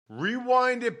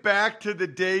Rewind it back to the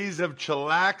days of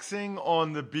chillaxing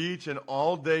on the beach and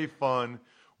all-day fun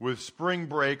with Spring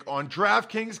Break on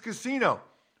DraftKings Casino.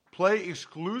 Play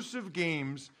exclusive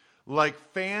games like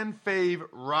Fan Fave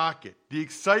Rocket. The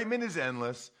excitement is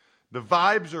endless, the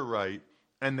vibes are right,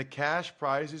 and the cash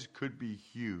prizes could be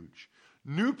huge.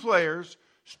 New players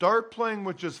start playing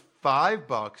with just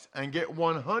 $5 and get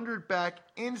 $100 back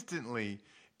instantly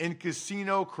in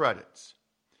casino credits.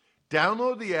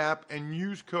 Download the app and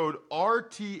use code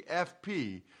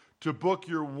RTFP to book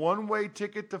your one-way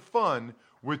ticket to fun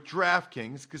with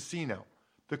DraftKings Casino.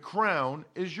 The crown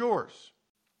is yours.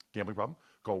 Gambling problem?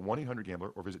 Call 1-800-GAMBLER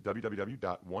or visit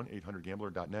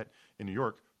www.1800gambler.net. In New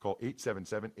York, call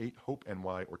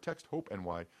 877-8-HOPE-NY or text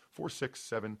HOPE-NY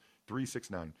 467-369.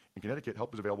 In Connecticut,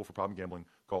 help is available for problem gambling.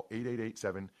 Call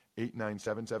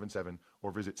 888-7-897-7777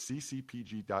 or visit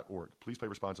ccpg.org. Please play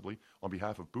responsibly. On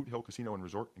behalf of Boot Hill Casino and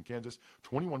Resort in Kansas,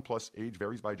 21 plus, age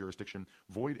varies by jurisdiction,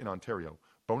 void in Ontario.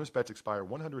 Bonus bets expire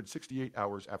 168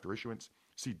 hours after issuance.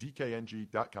 See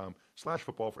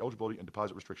dkng.com/football for eligibility and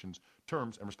deposit restrictions,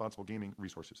 terms, and responsible gaming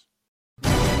resources.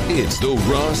 It's the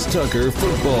Ross Tucker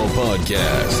Football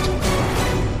Podcast.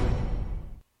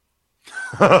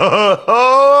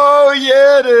 Oh,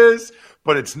 yeah, it is.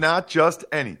 But it's not just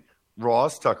any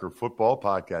Ross Tucker Football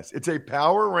Podcast. It's a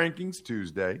Power Rankings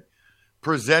Tuesday,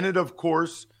 presented, of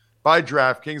course, by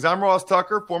DraftKings. I'm Ross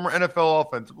Tucker, former NFL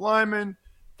offensive lineman,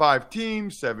 5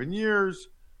 teams, 7 years.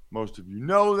 Most of you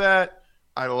know that.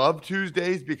 I love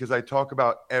Tuesdays because I talk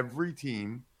about every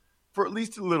team for at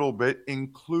least a little bit,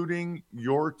 including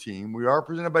your team. We are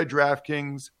presented by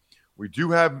DraftKings. We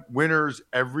do have winners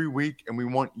every week, and we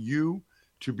want you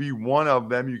to be one of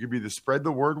them. You could be the Spread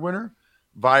the Word winner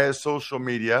via social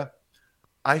media.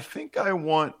 I think I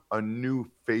want a new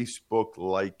Facebook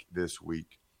like this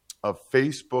week of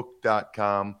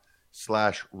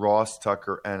facebook.com/Ross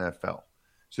Tucker NFL.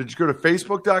 So just go to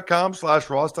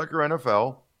facebook.com/Ross Tucker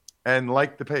NFL and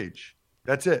like the page.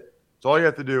 That's it. That's all you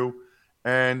have to do.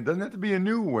 And it doesn't have to be a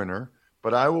new winner,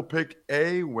 but I will pick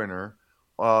a winner,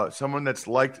 someone that's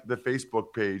liked the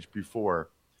Facebook page before,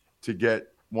 to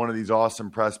get one of these awesome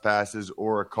press passes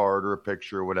or a card or a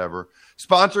picture or whatever.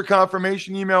 Sponsor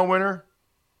confirmation email winner.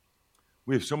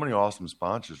 We have so many awesome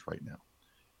sponsors right now.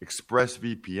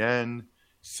 ExpressVPN,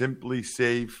 Simply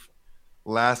Safe,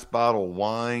 Last Bottle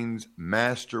Wines,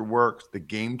 Masterworks, the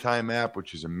Game Time app,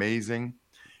 which is amazing.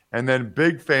 And then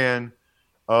big fan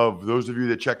of those of you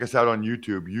that check us out on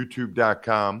YouTube,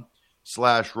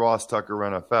 youtube.com/Ross Tucker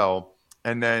NFL.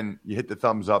 And then you hit the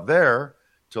thumbs up there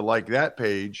to like that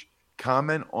page.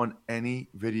 Comment on any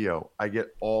video. I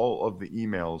get all of the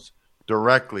emails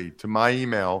directly to my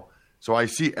email. So I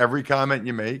see every comment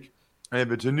you make. And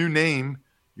if it's a new name,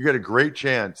 you get a great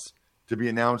chance to be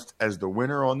announced as the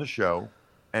winner on the show.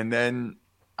 And then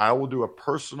I will do a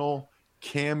personal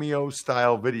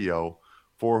cameo-style video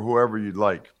for whoever you'd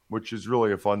like, which is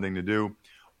really a fun thing to do.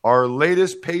 Our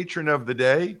latest patron of the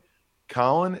day,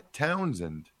 Colin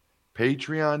Townsend,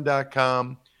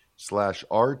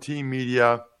 patreon.com/RT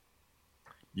Media.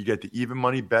 You get the even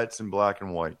money bets in black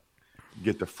and white. You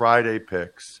get the Friday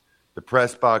picks, the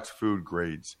press box food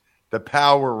grades, the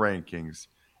power rankings,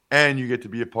 and you get to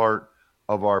be a part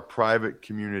of our private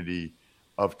community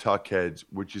of Tuckheads,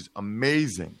 which is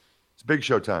amazing. It's big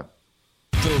show time.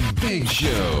 The Big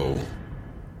Show.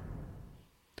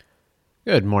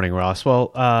 Good morning, Ross.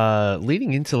 Well,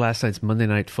 leading into last night's Monday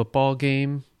Night Football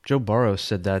game, Joe Burrow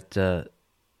said that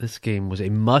this game was a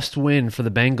must-win for the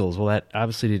Bengals. Well, that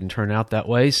obviously didn't turn out that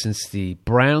way since the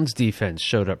Browns' defense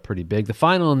showed up pretty big. The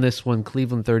final in this one,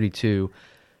 Cleveland 32,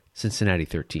 Cincinnati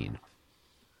 13.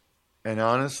 And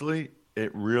honestly,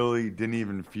 it really didn't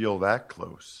even feel that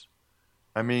close.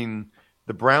 I mean,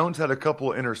 the Browns had a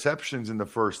couple of interceptions in the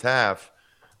first half.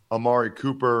 Amari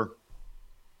Cooper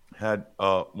had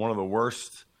one of the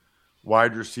worst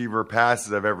wide receiver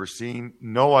passes I've ever seen.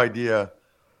 No idea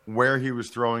where he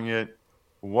was throwing it,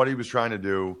 what he was trying to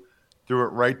do. Threw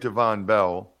it right to Von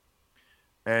Bell.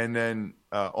 And then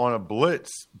on a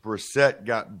blitz, Brissett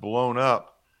got blown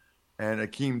up, and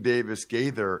Akeem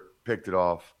Davis-Gaither picked it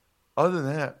off. Other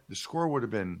than that, the score would have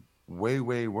been way,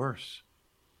 way worse.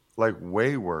 Like,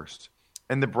 way worse.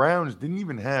 And the Browns didn't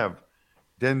even have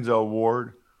Denzel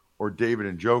Ward or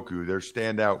David Njoku, their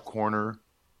standout corner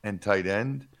and tight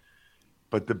end.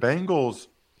 But the Bengals,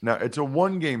 now it's a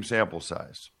one-game sample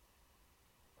size,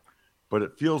 but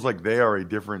it feels like they are a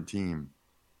different team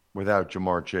without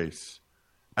Jamar Chase.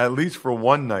 At least for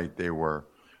one night they were.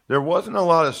 There wasn't a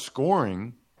lot of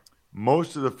scoring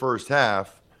most of the first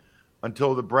half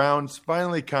until the Browns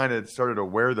finally kind of started to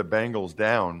wear the Bengals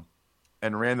down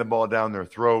and ran the ball down their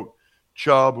throat.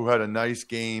 Chubb, who had a nice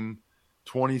game,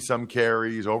 20-some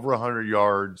carries, over 100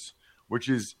 yards, which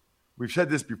is, we've said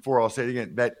this before, I'll say it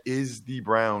again, that is the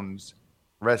Browns'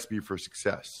 recipe for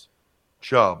success.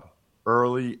 Chubb,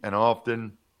 early and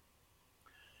often.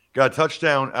 Got a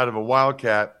touchdown out of a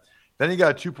Wildcat. Then he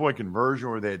got a 2-point conversion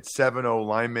where they had 7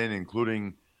 O-linemen,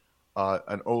 including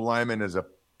an O-lineman as a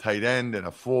tight end and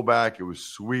a fullback. It was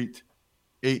sweet.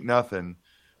 8-0.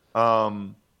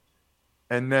 And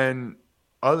then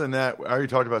other than that, I already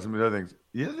talked about some of the other things.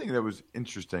 The other thing that was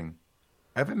interesting,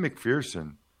 Evan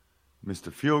McPherson missed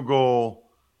a field goal,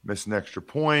 missed an extra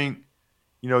point.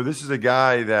 You know, this is a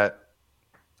guy that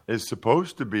is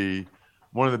supposed to be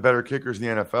one of the better kickers in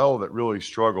the NFL that really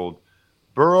struggled.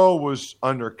 Burrow was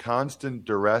under constant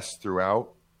duress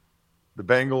throughout. The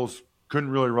Bengals couldn't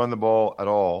really run the ball at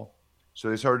all, so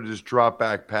they started to just drop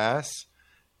back pass.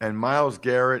 And Myles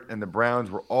Garrett and the Browns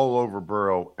were all over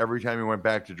Burrow every time he went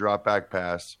back to drop back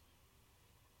pass.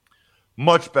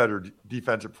 Much better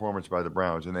defensive performance by the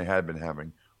Browns than they had been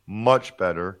having. Much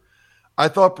better. I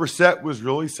thought Brissett was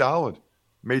really solid.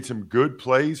 Made some good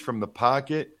plays from the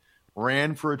pocket.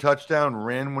 Ran for a touchdown.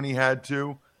 Ran when he had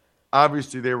to.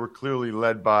 Obviously, they were clearly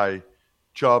led by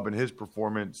Chubb and his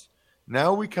performance.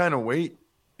 Now we kind of wait,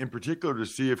 in particular, to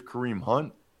see if Kareem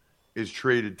Hunt is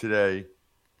traded today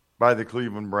by the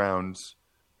Cleveland Browns,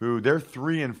 who they're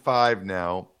 3-5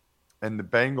 now, and the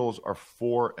Bengals are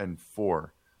 4-4.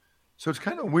 So it's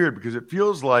kind of weird because it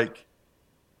feels like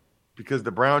because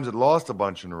the Browns had lost a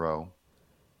bunch in a row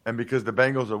and because the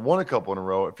Bengals had won a couple in a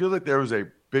row, it feels like there was a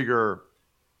bigger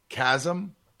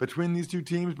chasm between these two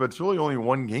teams, but it's really only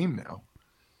one game now.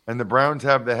 And the Browns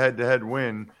have the head-to-head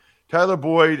win. Tyler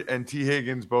Boyd and T.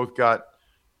 Higgins both got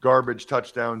garbage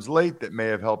touchdowns late that may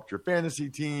have helped your fantasy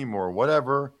team or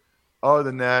whatever. Other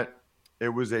than that, it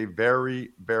was a very,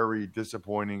 very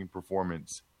disappointing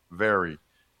performance. Very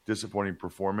disappointing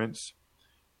performance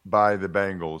by the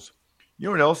Bengals. You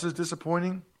know what else is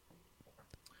disappointing?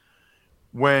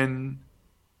 When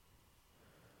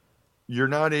you're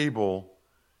not able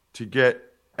to get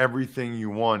everything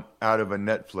you want out of a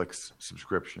Netflix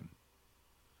subscription.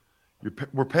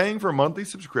 We're paying for a monthly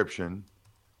subscription,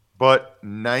 but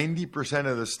 90%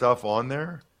 of the stuff on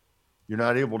there you're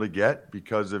not able to get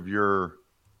because of your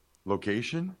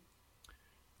location.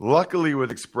 Luckily,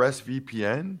 with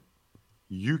ExpressVPN,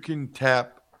 you can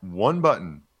tap one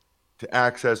button to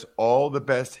access all the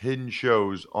best hidden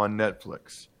shows on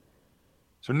Netflix.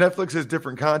 So Netflix has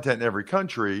different content in every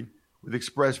country. With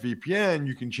ExpressVPN,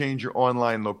 you can change your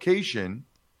online location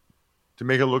to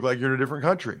make it look like you're in a different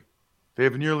country. They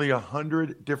have nearly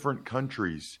 100 different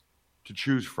countries to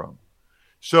choose from.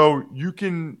 So you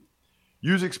can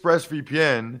use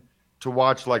ExpressVPN to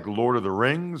watch like Lord of the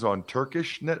Rings on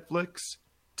Turkish Netflix,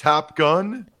 Top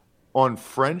Gun on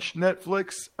French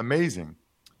Netflix. Amazing.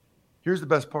 Here's the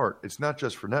best part. It's not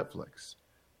just for Netflix.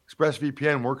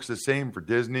 ExpressVPN works the same for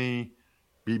Disney,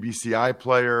 BBC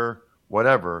iPlayer,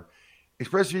 whatever.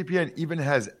 ExpressVPN even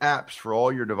has apps for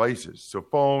all your devices. So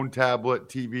phone, tablet,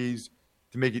 TVs,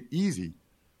 to make it easy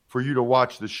for you to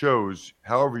watch the shows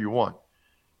however you want.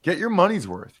 Get your money's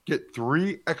worth. Get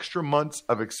 3 extra months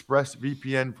of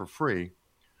ExpressVPN for free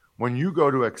when you go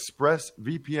to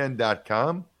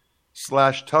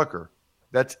expressvpn.com/Tucker.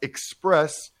 That's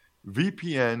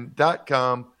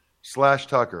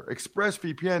expressvpn.com/Tucker.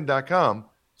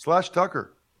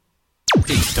 expressvpn.com/Tucker.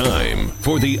 It's time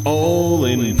for the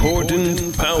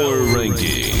all-important power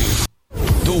ranking.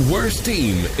 The worst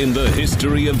team in the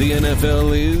history of the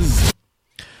NFL is...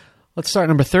 Let's start.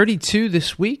 Number 32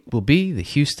 this week will be the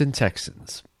Houston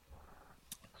Texans.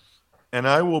 And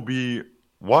I will be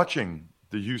watching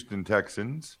the Houston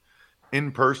Texans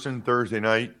in person Thursday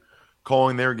night,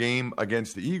 calling their game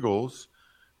against the Eagles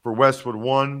for Westwood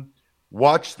One.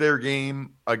 Watch their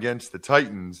game against the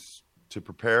Titans to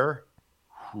prepare.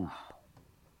 Whew.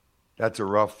 That's a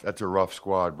rough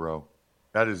squad, bro.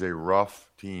 That is a rough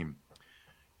team.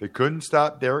 They couldn't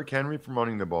stop Derrick Henry from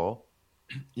running the ball,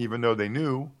 even though they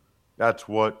knew that's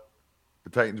what the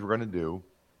Titans were going to do.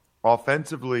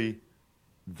 Offensively,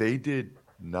 they did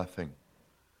nothing.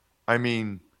 I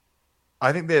mean,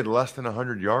 I think they had less than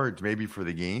 100 yards maybe for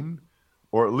the game,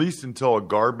 or at least until a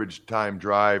garbage time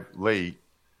drive late.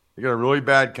 They got a really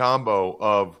bad combo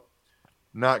of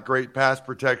not great pass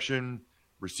protection,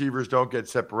 receivers don't get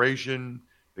separation,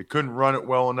 they couldn't run it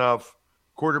well enough,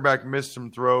 quarterback missed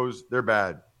some throws. They're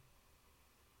bad.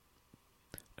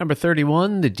 Number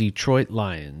 31, the Detroit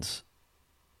Lions.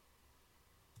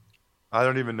 I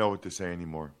don't even know what to say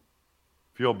anymore.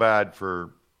 Feel bad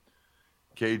for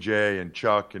KJ and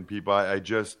Chuck and people.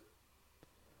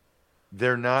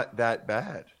 They're not that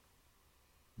bad.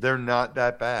 they're not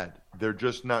that bad. They're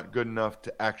just not good enough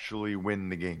to actually win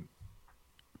the game.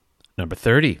 Number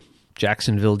 30,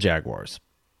 Jacksonville Jaguars.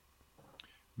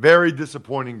 Very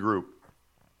disappointing group.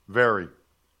 Very.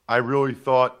 I really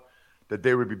thought that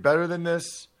they would be better than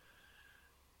this.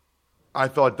 I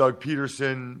thought Doug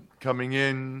Peterson coming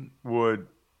in would,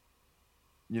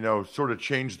 sort of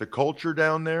change the culture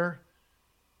down there.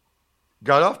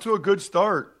 Got off to a good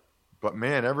start, but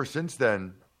man, ever since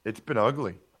then, it's been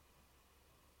ugly.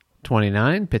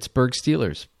 29, Pittsburgh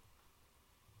Steelers.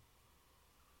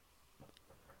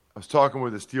 I was talking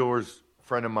with a Steelers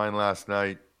friend of mine last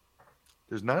night.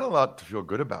 There's not a lot to feel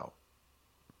good about.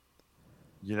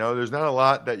 There's not a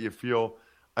lot that you feel.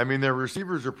 I mean, their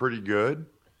receivers are pretty good,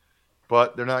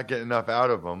 but they're not getting enough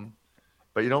out of them.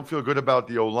 But you don't feel good about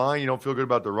the O-line. You don't feel good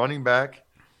about the running back.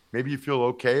 Maybe you feel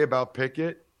okay about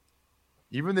Pickett.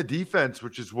 Even the defense,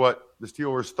 which is what the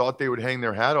Steelers thought they would hang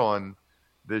their hat on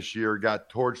this year, got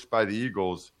torched by the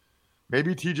Eagles.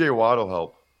 Maybe T.J. Watt will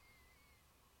help.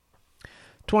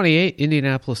 28,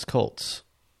 Indianapolis Colts.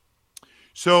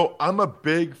 So I'm a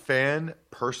big fan,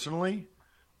 personally,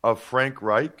 of Frank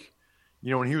Reich.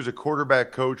 When he was a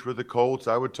quarterback coach with the Colts,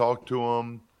 I would talk to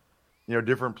him,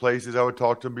 different places. I would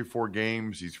talk to him before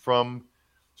games. He's from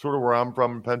sort of where I'm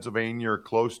from in Pennsylvania, or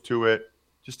close to it.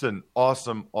 Just an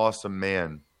awesome, awesome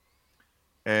man.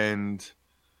 And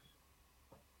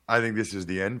I think this is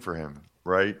the end for him,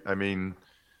 right? I mean,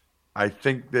 I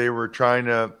think they were trying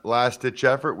to last-ditch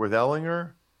effort with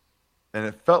Ellinger. And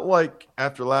it felt like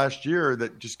after last year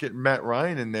that just getting Matt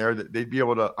Ryan in there, that they'd be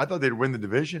able to – I thought they'd win the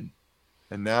division.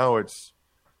 And now it's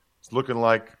looking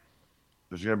like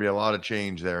there's going to be a lot of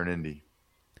change there in Indy.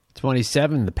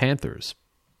 27, the Panthers.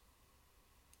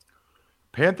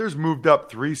 Panthers moved up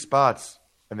 3 spots,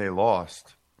 and they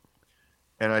lost.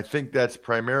 And I think that's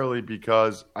primarily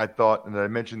because I thought – and I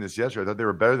mentioned this yesterday – I thought they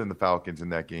were better than the Falcons in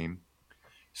that game.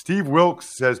 Steve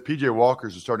Wilks says P.J.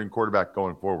 Walker's the starting quarterback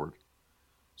going forward.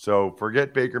 So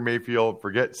forget Baker Mayfield,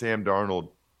 forget Sam Darnold.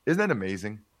 Isn't that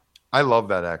amazing? I love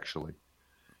that, actually.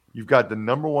 You've got the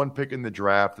number 1 pick in the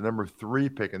draft, the number 3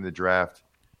 pick in the draft,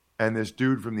 and this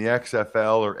dude from the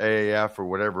XFL or AAF or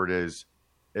whatever it is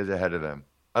ahead of them.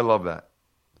 I love that.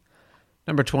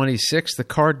 Number 26, the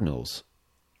Cardinals.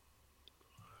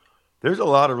 There's a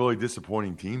lot of really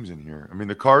disappointing teams in here. I mean,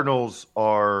 the Cardinals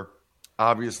are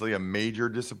obviously a major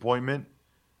disappointment.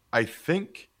 I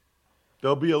think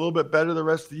they'll be a little bit better the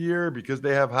rest of the year because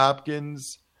they have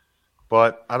Hopkins,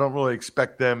 but I don't really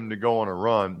expect them to go on a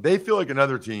run. They feel like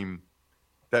another team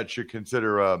that should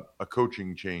consider a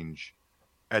coaching change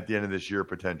at the end of this year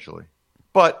potentially.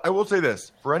 But I will say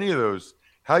this, for any of those,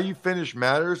 how you finish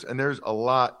matters, and there's a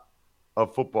lot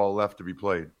of football left to be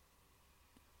played.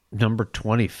 Number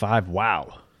 25,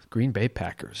 wow, Green Bay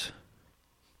Packers.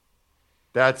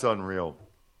 That's unreal.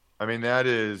 I mean,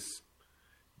 that's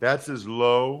as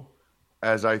low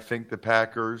as I think the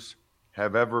Packers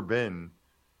have ever been.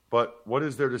 But what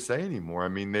is there to say anymore? I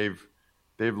mean,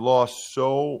 they've lost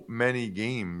so many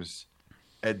games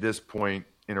at this point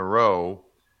in a row.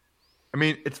 I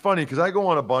mean, it's funny because I go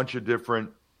on a bunch of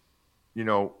different,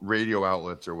 radio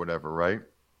outlets or whatever, right?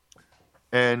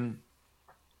 And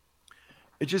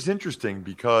it's just interesting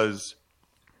because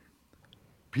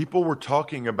people were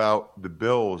talking about the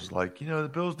Bills like, the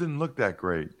Bills didn't look that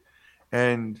great.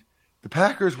 And the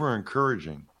Packers were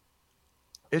encouraging.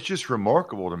 It's just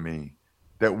remarkable to me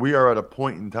that we are at a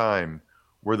point in time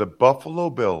where the Buffalo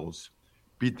Bills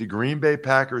beat the Green Bay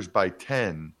Packers by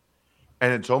 10,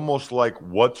 and it's almost like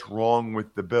what's wrong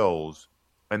with the Bills,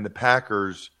 and the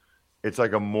Packers, it's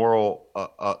like a moral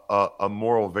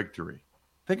victory.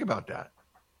 Think about that.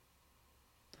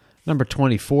 Number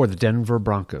 24, the Denver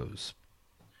Broncos.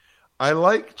 I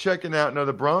like checking out. Now,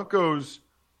 the Broncos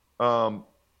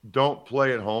don't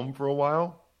play at home for a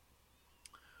while.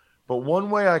 But one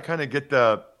way I kind of get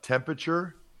the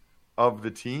temperature of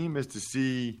the team is to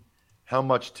see how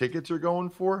much tickets are going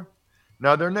for.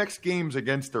 Now, their next game's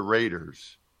against the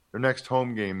Raiders, their next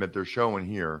home game that they're showing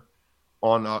here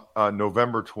on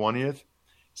November 20th.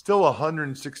 Still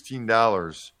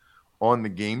 $116 on the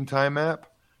Game Time app.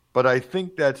 But I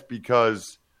think that's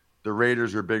because the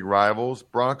Raiders are big rivals.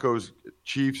 Broncos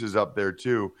Chiefs is up there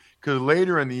too. Because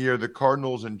later in the year, the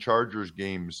Cardinals and Chargers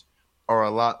games are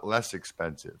a lot less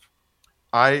expensive.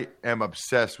 I am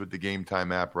obsessed with the Game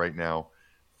Time app right now.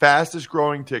 Fastest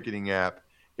growing ticketing app.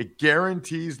 It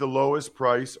guarantees the lowest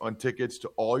price on tickets to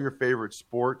all your favorite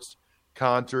sports,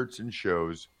 concerts, and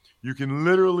shows. You can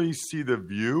literally see the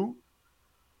view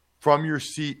from your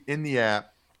seat in the app.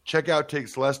 Checkout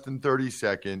takes less than 30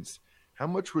 seconds. How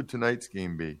much would tonight's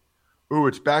game be? Ooh,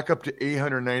 it's back up to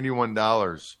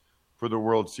 $891 for the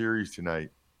World Series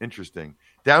tonight. Interesting.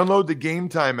 Download the Game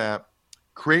Time app,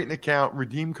 create an account,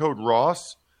 redeem code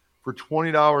Ross for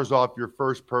 $20 off your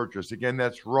first purchase. Again,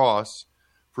 that's Ross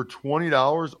for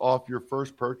 $20 off your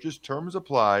first purchase. Terms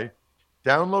apply.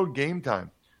 Download Game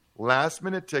Time.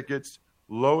 Last-minute tickets,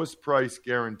 lowest price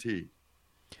guaranteed.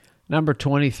 Number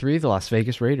 23, the Las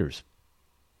Vegas Raiders.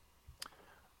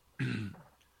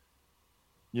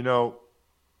 You know,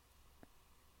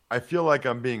 I feel like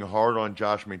I'm being hard on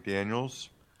Josh McDaniels.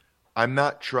 I'm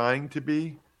not trying to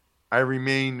be. I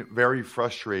remain very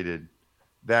frustrated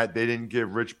that they didn't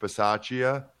give Rich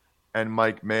Bisaccia and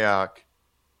Mike Mayock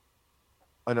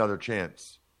another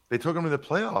chance. They took them to the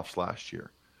playoffs last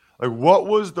year. Like, what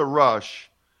was the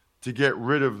rush to get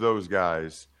rid of those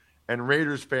guys? And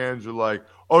Raiders fans are like,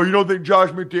 oh, you don't think Josh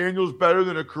McDaniels better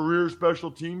than a career special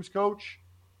teams coach?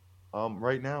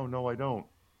 Right now, no, I don't.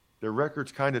 Their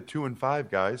record's kind of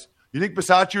 2-5, guys. You think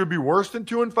Bisaccia would be worse than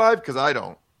 2-5? Because I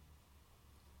don't.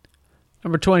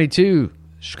 Number 22,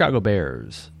 Chicago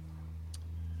Bears.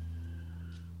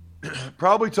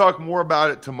 Probably talk more about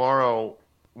it tomorrow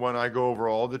when I go over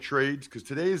all the trades, because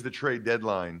today is the trade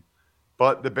deadline.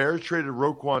 But the Bears traded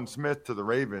Roquan Smith to the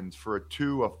Ravens for a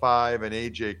 2, a 5, and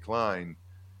A.J. Klein.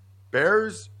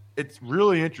 Bears, it's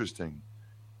really interesting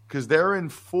because they're in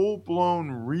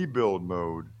full-blown rebuild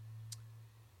mode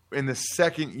in the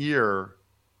second year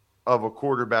of a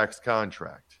quarterback's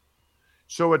contract.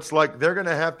 So it's like they're going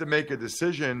to have to make a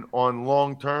decision on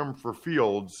long-term for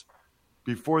Fields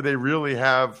before they really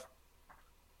have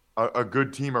a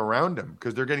good team around him,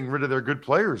 because they're getting rid of their good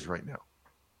players right now.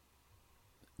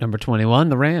 Number 21,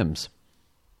 the Rams.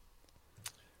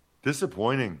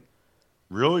 Disappointing.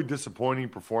 Really disappointing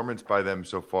performance by them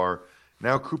so far.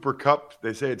 Now Cooper Kupp,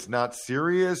 they say it's not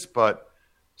serious, but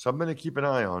something to keep an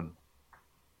eye on.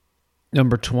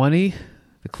 Number 20,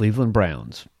 the Cleveland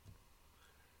Browns.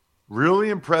 Really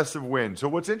impressive win. So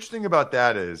what's interesting about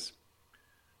that is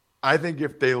I think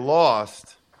if they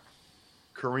lost,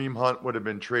 Kareem Hunt would have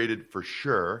been traded for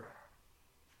sure,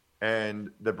 and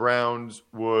the Browns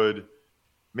would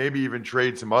maybe even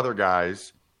trade some other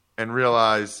guys and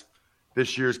realize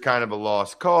this year's kind of a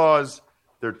lost cause.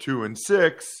 They're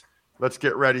 2-6. Let's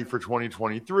get ready for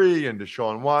 2023 and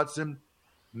Deshaun Watson.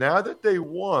 Now that they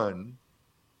won,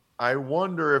 I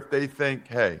wonder if they think,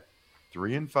 hey,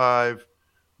 3-5,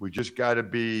 we just got to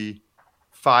be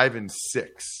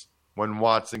 5-6 when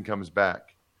Watson comes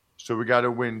back. So we got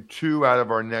to win 2 out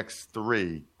of our next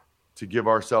 3 to give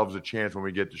ourselves a chance when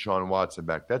we get Deshaun Watson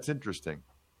back. That's interesting.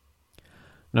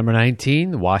 Number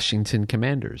 19, the Washington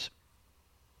Commanders.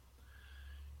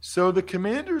 So the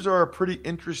Commanders are a pretty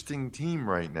interesting team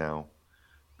right now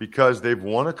because they've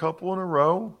won a couple in a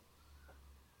row.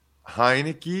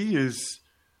 Heineke is,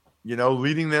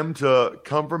 leading them to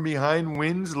come from behind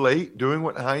wins late, doing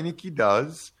what Heineke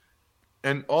does.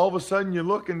 And all of a sudden you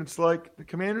look and it's like the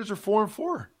Commanders are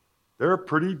 4-4. They're a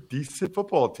pretty decent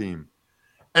football team.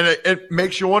 And it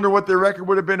makes you wonder what their record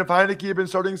would have been if Heineke had been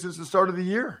starting since the start of the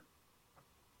year.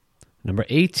 Number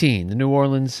 18, the New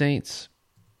Orleans Saints.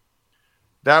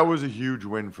 That was a huge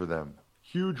win for them.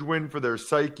 Huge win for their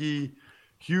psyche.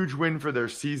 Huge win for their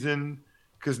season.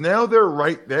 Because now they're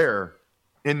right there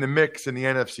in the mix in the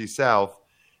NFC South.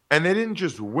 And they didn't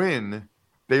just win.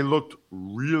 They looked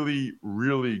really,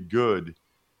 really good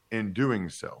in doing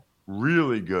so.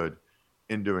 Really good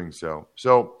in doing so.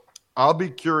 So I'll be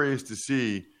curious to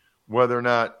see whether or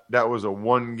not that was a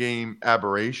one-game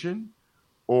aberration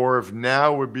or if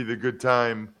now would be the good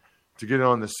time to get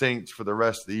on the Saints for the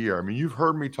rest of the year. I mean, you've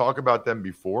heard me talk about them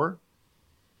before,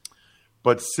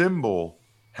 but Symbol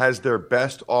has their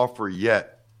best offer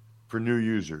yet for new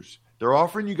users. They're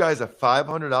offering you guys a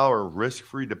 $500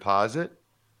 risk-free deposit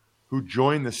who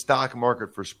join the stock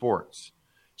market for sports.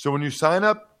 So when you sign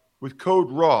up with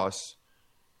code Ross,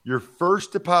 your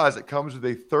first deposit comes with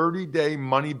a 30-day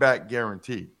money-back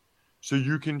guarantee. So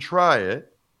you can try it,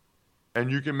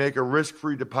 and you can make a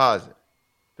risk-free deposit.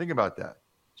 Think about that.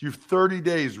 So you have 30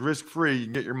 days risk-free. You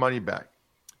can get your money back.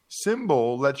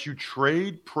 Symbol lets you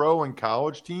trade pro and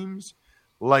college teams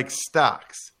like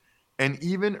stocks and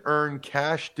even earn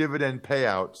cash dividend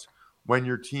payouts when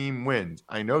your team wins.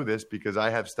 I know this because I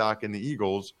have stock in the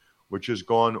Eagles, which has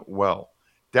gone well.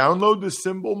 Download the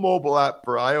Symbol mobile app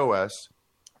for iOS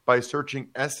by searching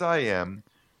SIMBULL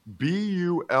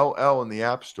in the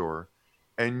App Store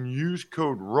and use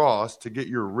code Ross to get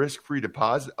your risk-free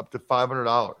deposit up to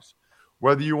 $500.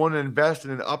 Whether you want to invest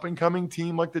in an up-and-coming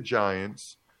team like the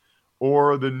Giants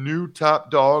or the new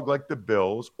top dog like the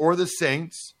Bills or the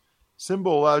Saints,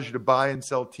 Symbol allows you to buy and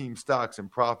sell team stocks and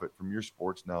profit from your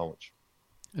sports knowledge.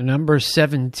 Number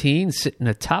 17, sitting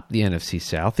atop the NFC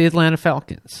South, the Atlanta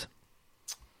Falcons.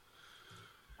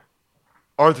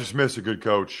 Arthur Smith's a good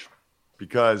coach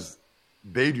because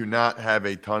they do not have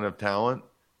a ton of talent.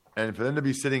 And for them to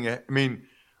be sitting,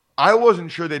 I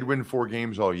wasn't sure they'd win 4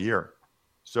 games all year.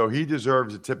 So he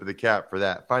deserves a tip of the cap for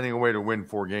that, finding a way to win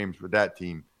 4 games with that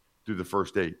team through the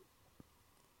first 8.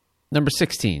 Number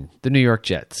 16, the New York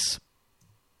Jets.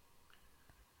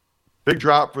 Big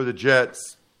drop for the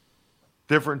Jets.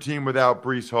 Different team without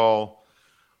Breece Hall.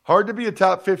 Hard to be a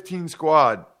top 15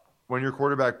 squad when your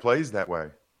quarterback plays that way.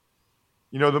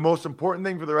 The most important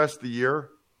thing for the rest of the year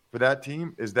for that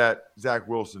team is that Zach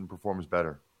Wilson performs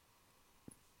better.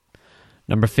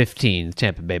 Number 15, the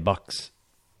Tampa Bay Bucks.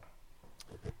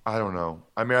 I don't know.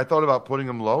 I thought about putting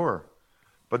them lower.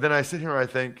 But then I sit here and I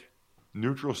think,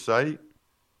 neutral site,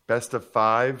 best of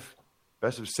 5,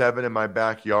 best of 7 in my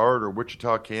backyard or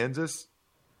Wichita, Kansas.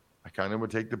 I kind of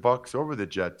would take the Bucks over the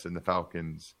Jets and the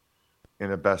Falcons in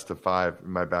a best of 5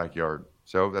 in my backyard.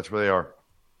 So that's where they are.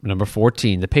 Number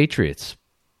 14, the Patriots.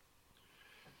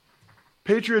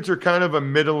 Patriots are kind of a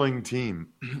middling team.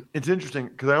 It's interesting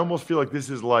because I almost feel like this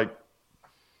is like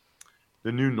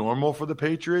the new normal for the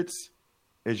Patriots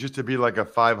is just to be like a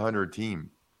 500 team.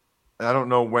 And I don't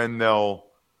know when they'll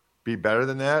be better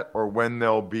than that or when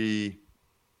they'll be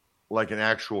like an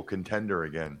actual contender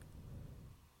again.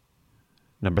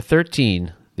 Number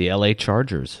 13, the LA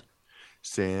Chargers.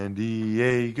 San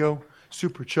Diego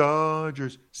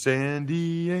Superchargers. San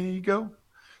Diego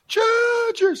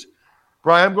Chargers.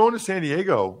 Brian, I'm going to San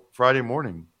Diego Friday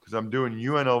morning because I'm doing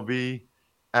UNLV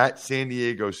at San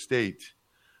Diego State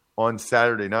on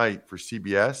Saturday night for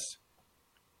CBS.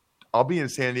 I'll be in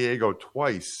San Diego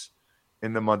twice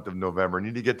in the month of November. I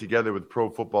need to get together with Pro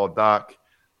Football Doc,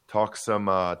 talk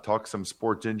some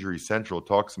Sports Injury Central,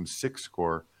 talk some six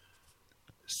score.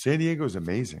 San Diego is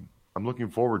amazing. I'm looking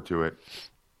forward to it.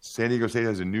 San Diego State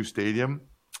has a new stadium,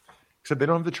 except they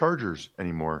don't have the Chargers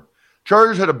anymore.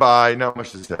 Chargers had a bye, not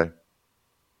much to say.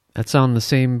 That's on the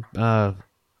same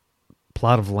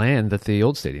plot of land that the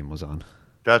old stadium was on.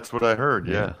 That's what I heard,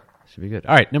 yeah. Should be good.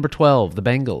 All right, number 12, the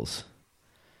Bengals.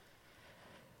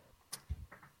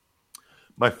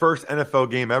 My first NFL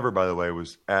game ever, by the way,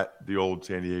 was at the old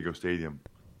San Diego Stadium.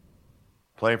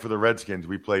 Playing for the Redskins,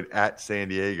 we played at San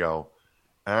Diego.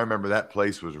 And I remember that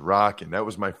place was rocking. That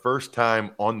was my first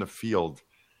time on the field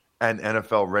at an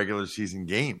NFL regular season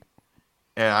game.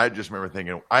 And I just remember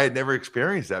thinking, I had never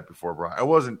experienced that before, bro. I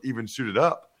wasn't even suited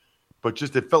up. But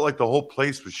just it felt like the whole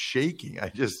place was shaking.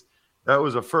 That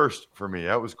was a first for me.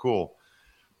 That was cool.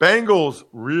 Bengals,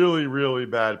 really, really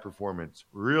bad performance.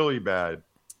 Really bad.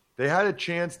 They had a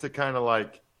chance to kind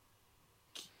of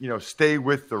stay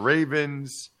with the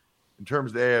Ravens in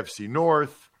terms of the AFC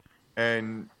North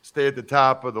and stay at the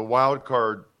top of the wild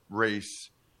card race,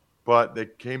 but they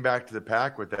came back to the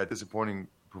pack with that disappointing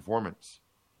performance.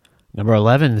 Number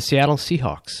 11, the Seattle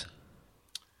Seahawks.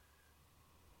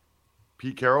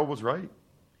 Pete Carroll was right.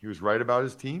 He was right about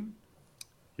his team.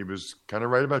 He was kind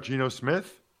of right about Geno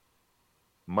Smith.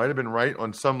 Might have been right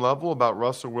on some level about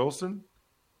Russell Wilson.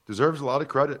 Deserves a lot of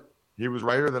credit. He was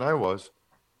righter than I was.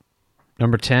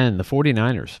 Number 10, the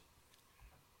 49ers.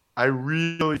 I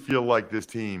really feel like this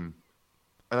team,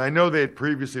 and I know they had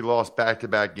previously lost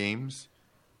back-to-back games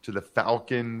to the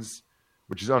Falcons,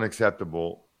 which is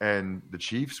unacceptable, and the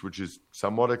Chiefs, which is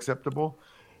somewhat acceptable.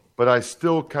 But I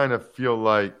still kind of feel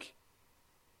like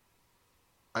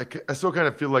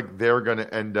they're going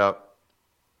to end up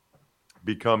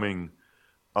becoming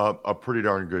a pretty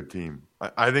darn good team.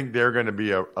 I think they're going to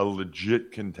be a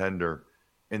legit contender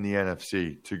in the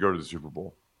NFC to go to the Super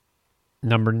Bowl.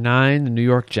 Number 9, the New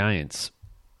York Giants.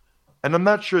 And I'm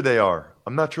not sure they are.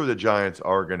 I'm not sure the Giants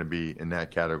are going to be in that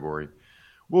category.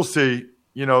 We'll see.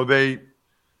 They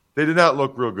did not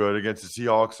look real good against the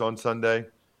Seahawks on Sunday.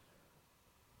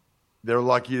 They're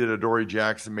lucky that Adoree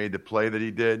Jackson made the play that he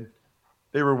did.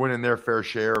 They were winning their fair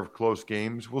share of close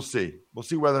games. We'll see. We'll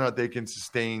see whether or not they can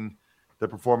sustain the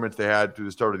performance they had through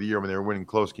the start of the year when they were winning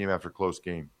close game after close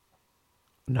game.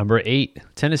 Number 8,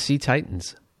 Tennessee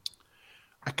Titans.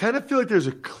 I kind of feel like there's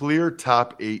a clear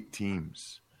top 8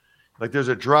 teams. Like there's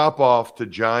a drop-off to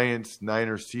Giants,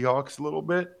 Niners, Seahawks a little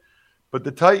bit. But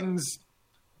the Titans,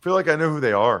 I feel like I know who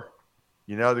they are.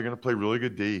 They're going to play really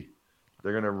good D.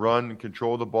 They're going to run and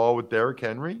control the ball with Derrick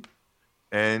Henry.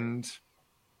 And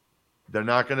they're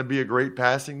not going to be a great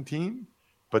passing team,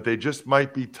 but they just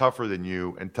might be tougher than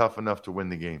you and tough enough to win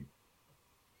the game.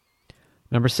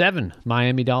 Number 7,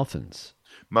 Miami Dolphins.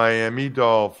 Miami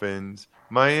Dolphins,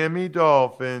 Miami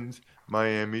Dolphins,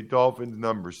 Miami Dolphins,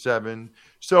 number 7.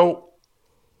 So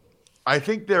I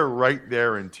think they're right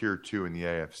there in tier 2 in the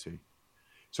AFC.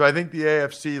 So I think the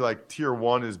AFC, like tier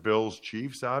 1 is Bills,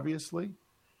 Chiefs, obviously.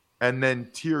 And then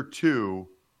tier 2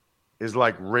 is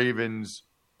like Ravens,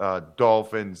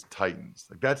 Dolphins, Titans.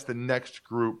 Like that's the next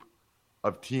group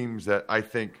of teams that I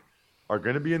think are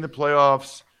going to be in the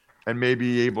playoffs and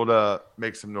maybe able to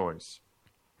make some noise.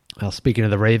 Well, speaking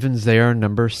of the Ravens, they are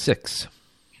number 6.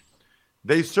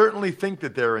 They certainly think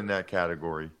that they're in that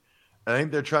category. I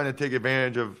think they're trying to take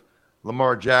advantage of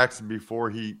Lamar Jackson before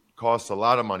he costs a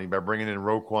lot of money by bringing in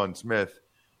Roquan Smith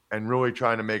and really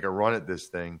trying to make a run at this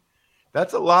thing.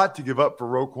 That's a lot to give up for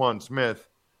Roquan Smith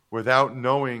without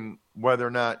knowing whether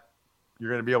or not you're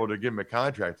going to be able to give him a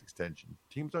contract extension.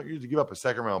 Teams don't usually give up a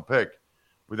second-round pick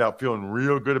without feeling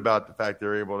real good about the fact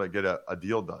they're able to get a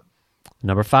deal done.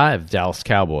 Number 5, Dallas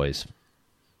Cowboys.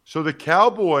 So the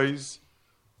Cowboys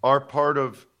are part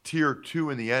of Tier 2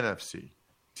 in the NFC.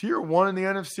 Tier 1 in the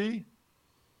NFC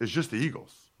is just the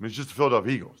Eagles. I mean, it's just the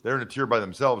Philadelphia Eagles. They're in a tier by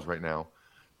themselves right now.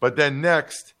 But then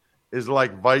next is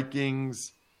like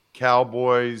Vikings,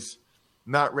 Cowboys,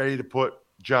 not ready to put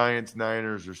Giants,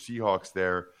 Niners, or Seahawks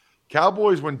there.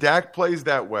 Cowboys, when Dak plays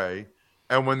that way,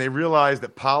 and when they realize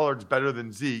that Pollard's better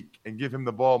than Zeke and give him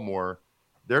the ball more,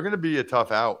 they're going to be a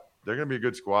tough out. They're going to be a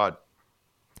good squad.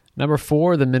 Number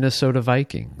 4, the Minnesota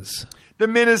Vikings. The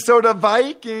Minnesota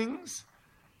Vikings.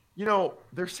 You know,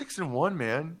 they're 6-1,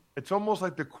 man. It's almost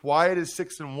like the quietest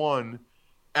 6-1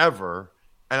 ever.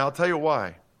 And I'll tell you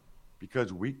why.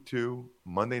 Because week 2,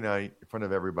 Monday night, in front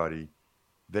of everybody,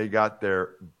 they got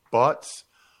their butts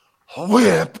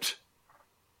whipped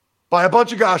by a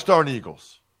bunch of gosh darn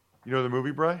Eagles. You know the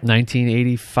movie, Bri?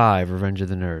 1985, Revenge of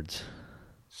the Nerds.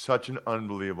 Such an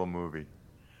unbelievable movie.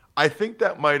 I think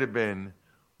that might have been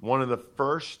one of the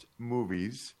first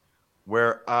movies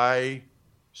where I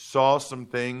saw some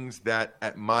things that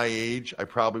at my age I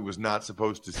probably was not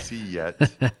supposed to see yet.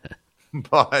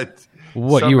 But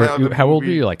what how old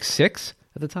were you? Like 6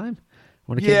 at the time?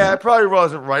 When it came out? It probably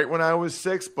wasn't right when I was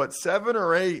 6, but 7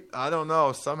 or 8, I don't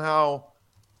know. Somehow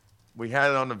we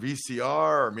had it on the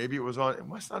VCR, or maybe it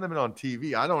must not have been on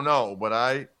TV. I don't know, but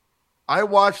I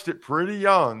watched it pretty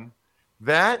young.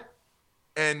 That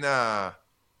and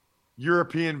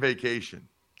European Vacation.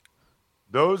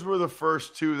 Those were the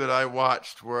first 2 that I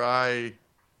watched where I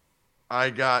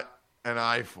got an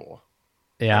eyeful.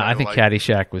 Yeah, I think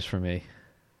Caddyshack was for me.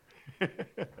 Did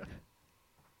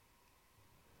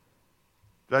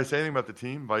I say anything about the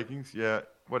team, Vikings? Yeah,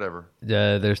 whatever.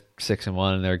 They're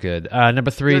 6-1 and they're good. Number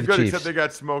 3, they're the good, Chiefs. except they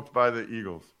got smoked by the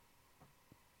Eagles.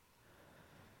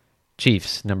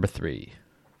 Chiefs, number 3.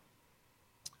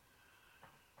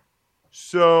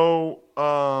 So,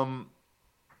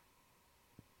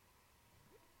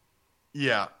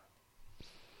 yeah,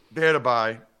 they had a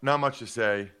bye. Not much to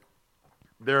say.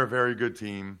 They're a very good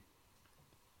team.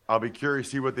 I'll be curious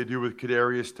to see what they do with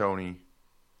Kadarius Toney.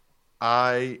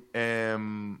 I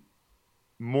am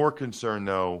more concerned,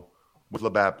 though, with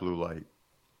Labatt Blue Light.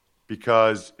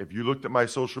 Because if you looked at my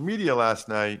social media last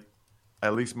night,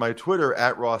 at least my Twitter,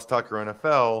 at Ross Tucker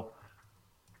NFL,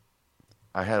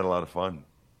 I had a lot of fun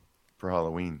for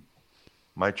Halloween.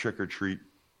 My trick-or-treat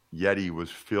Yeti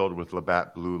was filled with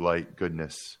Labatt Blue Light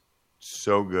goodness.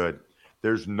 So good.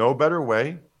 There's no better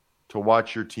way to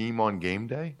watch your team on game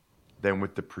day than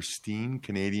with the pristine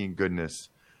Canadian goodness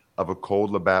of a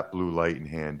cold Labatt Blue Light in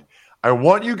hand. I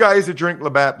want you guys to drink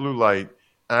Labatt Blue Light,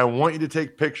 and I want you to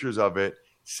take pictures of it,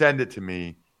 send it to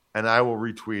me, and I will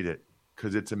retweet it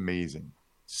because it's amazing.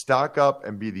 Stock up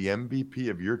and be the MVP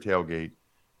of your tailgate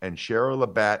and share a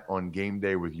Labatt on game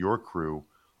day with your crew.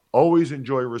 Always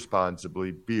enjoy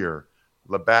responsibly. Beer,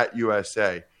 Labatt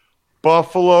USA.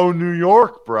 Buffalo, New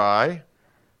York, Bri.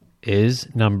 Is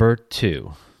number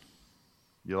 2.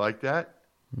 You like that?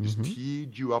 Just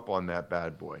teed you up on that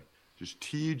bad boy. Just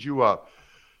teed you up.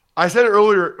 I said it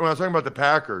earlier when I was talking about the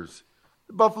Packers.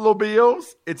 The Buffalo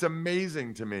Bills, it's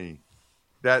amazing to me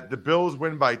that the Bills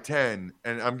win by 10,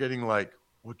 and I'm getting like,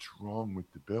 what's wrong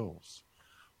with the Bills?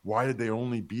 Why did they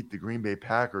only beat the Green Bay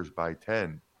Packers by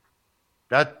 10?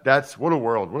 That's what a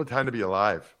world. What a time to be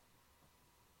alive.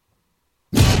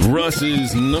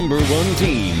 Russ's number 1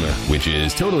 team, which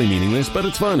is totally meaningless, but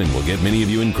it's fun and will get many of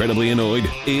you incredibly annoyed,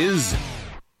 is...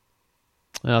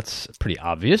 Well, it's pretty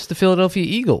obvious. The Philadelphia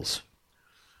Eagles.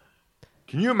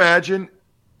 Can you imagine?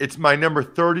 It's my number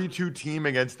 32 team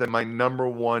against my number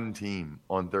 1 team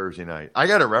on Thursday night. I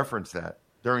got to reference that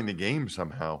during the game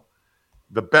somehow.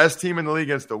 The best team in the league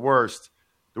against the worst.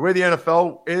 The way the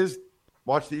NFL is,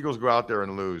 watch the Eagles go out there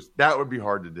and lose. That would be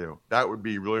hard to do. That would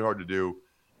be really hard to do.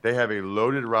 They have a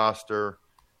loaded roster.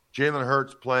 Jalen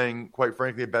Hurts playing, quite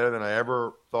frankly, better than I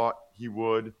ever thought he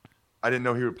would. I didn't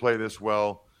know he would play this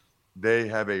well. They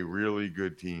have a really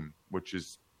good team, which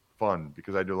is fun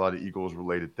because I do a lot of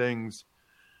Eagles-related things.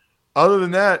 Other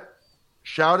than that,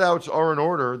 shout-outs are in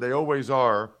order. They always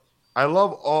are. I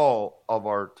love all of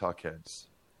our Tuckheads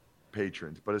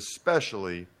patrons, but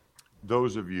especially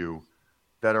those of you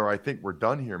that are, I think we're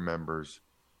done here, members,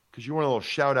 because you want a little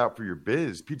shout-out for your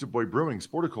biz. Pizza Boy Brewing,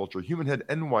 Sporticulture,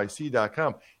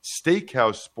 HumanHeadNYC.com,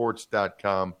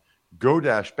 SteakhouseSports.com,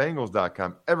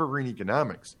 Go-Bengals.com, Evergreen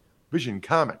Economics, Vision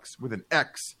Comics with an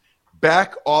X,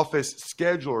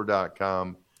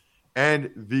 BackOfficeScheduler.com,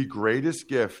 and the greatest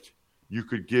gift you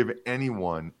could give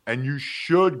anyone, and you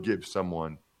should give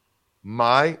someone,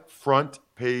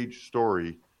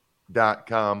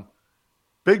 MyFrontPageStory.com.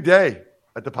 Big day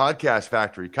at the Podcast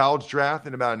Factory. College draft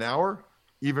in about an hour.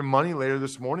 Even money later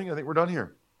this morning. I think we're done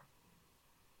here.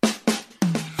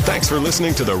 Thanks for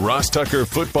listening to the Ross Tucker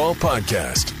Football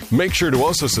Podcast. Make sure to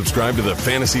also subscribe to the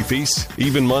Fantasy Feast,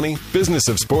 Even Money, Business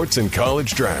of Sports, and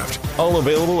College Draft. All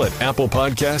available at Apple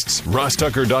Podcasts,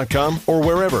 RossTucker.com, or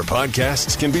wherever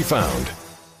podcasts can be found.